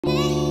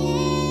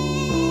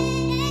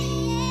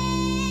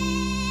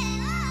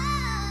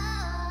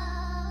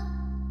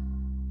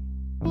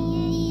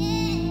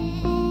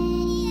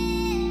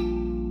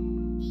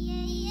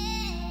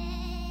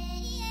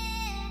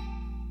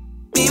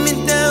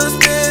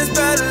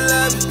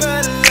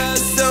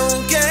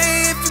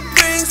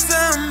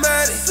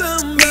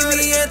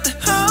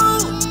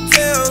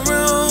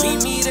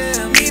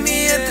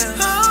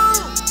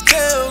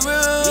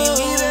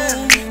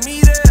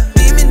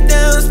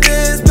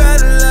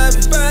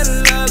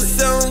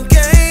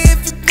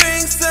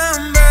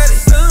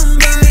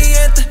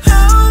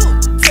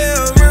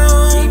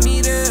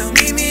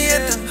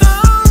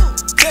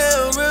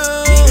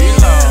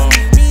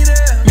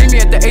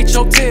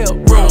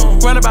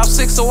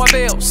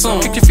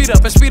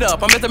up and speed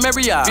up, I'm at the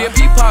Marriott.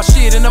 VIP pop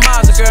shit in the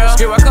Mazda, girl.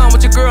 Here I come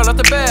with your girl out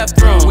the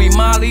bathroom. We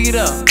mollied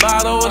up,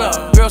 bottled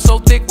up. Girl so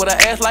thick with her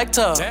ass like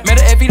tough. Met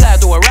her every lap,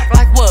 do a rack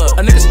like what?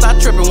 A nigga stop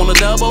tripping, wanna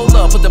double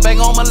up. Put the bang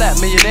on my lap,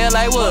 millionaire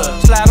like what?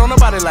 Slide on her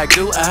body like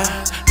do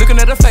I? Looking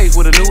at her face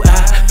with a new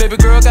eye. Baby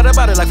girl got a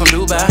body like from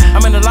Dubai.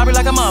 I'm in the lobby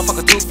like a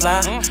motherfucker too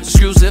fly.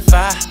 Excuse if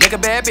I make a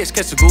bad bitch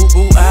catch a goo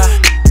goo eye.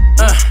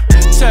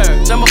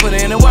 Church, I'ma put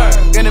in the work.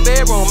 In the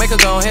bedroom, make her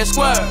go ahead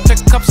squirt. Take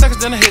a couple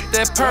seconds, then I hit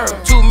that purr.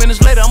 2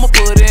 minutes later, I'ma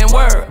put in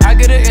work. I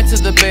get her into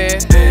the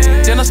bed,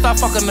 then I start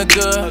fucking her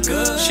good.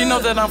 She know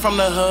that I'm from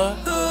the hood.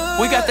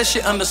 We got that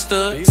shit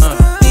understood. Meet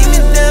me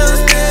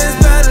downstairs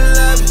by the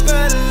lobby.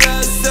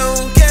 It's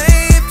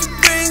okay if you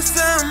bring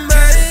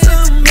somebody.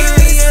 Meet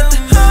me at the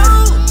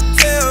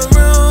hotel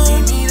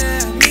room.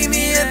 Meet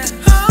me at the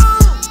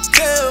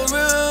hotel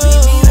room.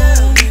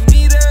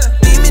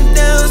 Meet me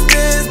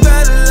downstairs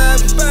by the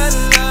lobby.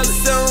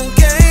 It's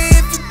okay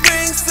if you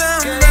bring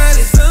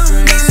somebody.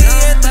 Meet me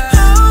at the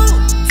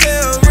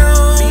hotel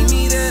room.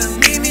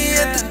 Meet me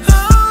at the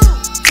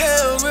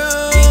hotel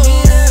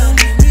room.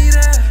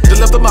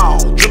 Just left the mall,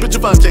 drippin'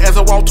 Javante as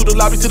I walked to the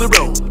lobby to the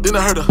room. Then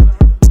I heard her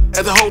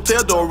at the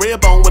hotel door,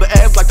 red bone with her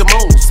ass like the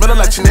moon. Smelling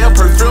like Chanel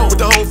perfume with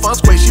the whole fun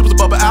square. She was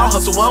above her out,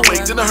 hustle one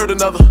way. Then I heard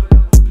another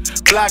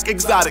black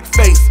exotic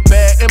face,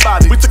 bad and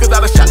body. We took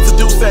another shot to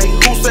do say.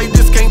 Who say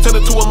this can't turn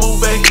into a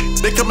movie?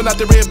 They coming out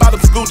the red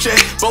bottoms for Gucci.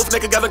 Both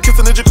naked got them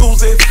kissing in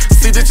jacuzzi.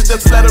 See this shit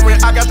just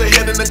flattering. I got the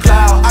head in the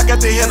cloud. I got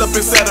the head up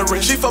in Saturn.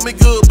 She for me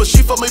good, but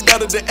she for me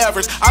better than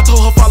average. I told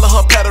her follow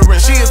her pattern.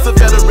 She is the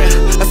veteran,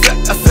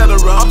 etc.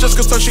 I'm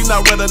just concerned she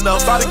not wet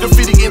enough. Body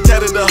graffiti and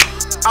tatted up.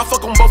 I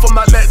fuck them both, I'm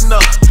not letting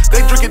up.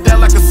 They drink it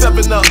down like a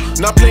 7-Up.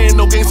 Not playing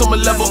no games, I'ma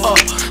level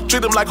up.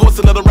 Treat them like horse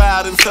and let her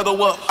ride and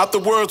settle up.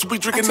 Afterwards, we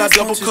drinking our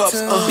double cups.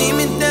 Meet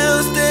me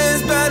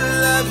downstairs by the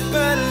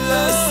lobby.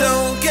 It's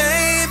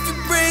okay if you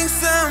bring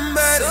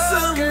somebody.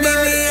 Meet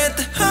me at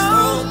the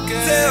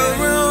hotel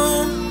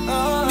room.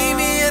 Meet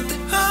me at the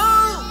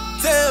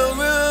hotel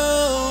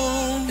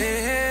room.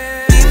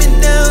 Meet me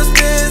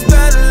downstairs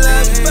by the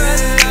lobby.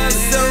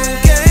 It's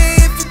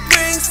okay if you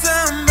bring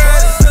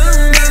somebody.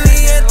 Meet me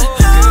at the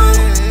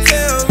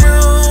hotel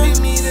room.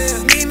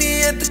 Meet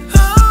me at the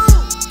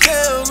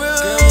hotel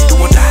room. Do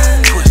or die,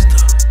 Twista.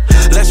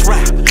 Let's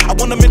rap. I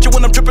wanna mention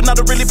when I'm dripping, I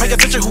don't really pay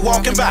attention who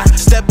walking by.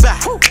 Step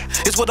back,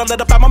 it's what I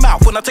let up out my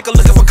mouth when I take a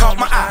look at what caught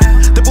my eye.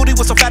 The booty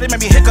was so fat it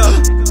made me hiccup.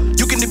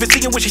 You can even see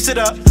it when she sit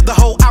up. The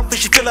whole outfit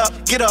she fill up.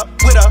 Get up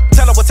with her.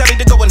 Tell her what's Ellie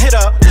to go and hit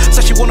her.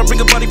 Said she wanna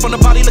bring a buddy from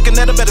the body. Looking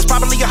at her bet it's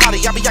probably a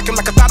hottie. I be acting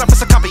like I thought if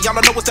it's a copy. All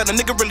I know is that a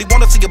nigga really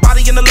wanna see your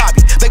body in the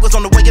lobby. They was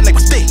on the way and they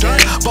was thick.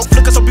 Both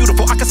looking so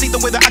beautiful. I can see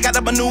the way that I got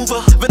to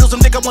maneuver. Riddles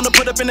them nigga wanna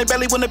put up in their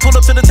belly when they pull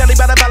up to the telly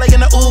by the valet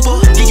in the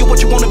Uber. Give you what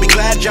you wanna, be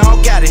glad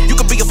y'all got it. You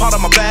can be a part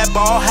of my bad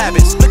ball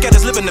habits. Look at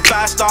us living in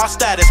 5-star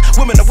status.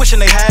 Women are wishing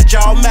they had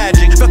y'all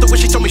magic. Felt the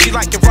way she told me she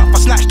liked it rough. I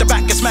snatched her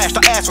back and smashed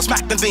her ass, was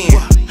smacked and then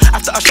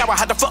after a shower I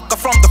had to fuck her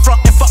from the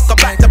front and fuck her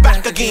back to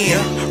back again.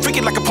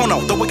 Freaking like a porno,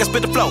 the way I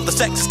spit the flow. The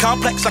sex is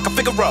complex like a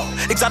Figaro.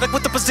 Exotic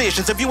with the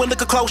positions. If you ain't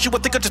looking close, you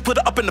would think I just put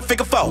her up in the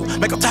figure 4.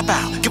 Make her tap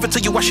out, give it to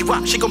you while she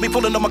rock. She gon' be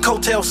pulling on my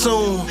coattail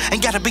soon.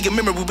 Ain't gotta be a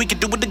memory, we can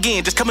do it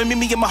again. Just come and meet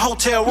me in my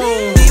hotel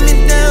room. Meet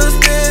me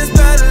downstairs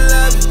by the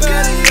lobby.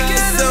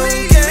 It's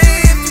okay.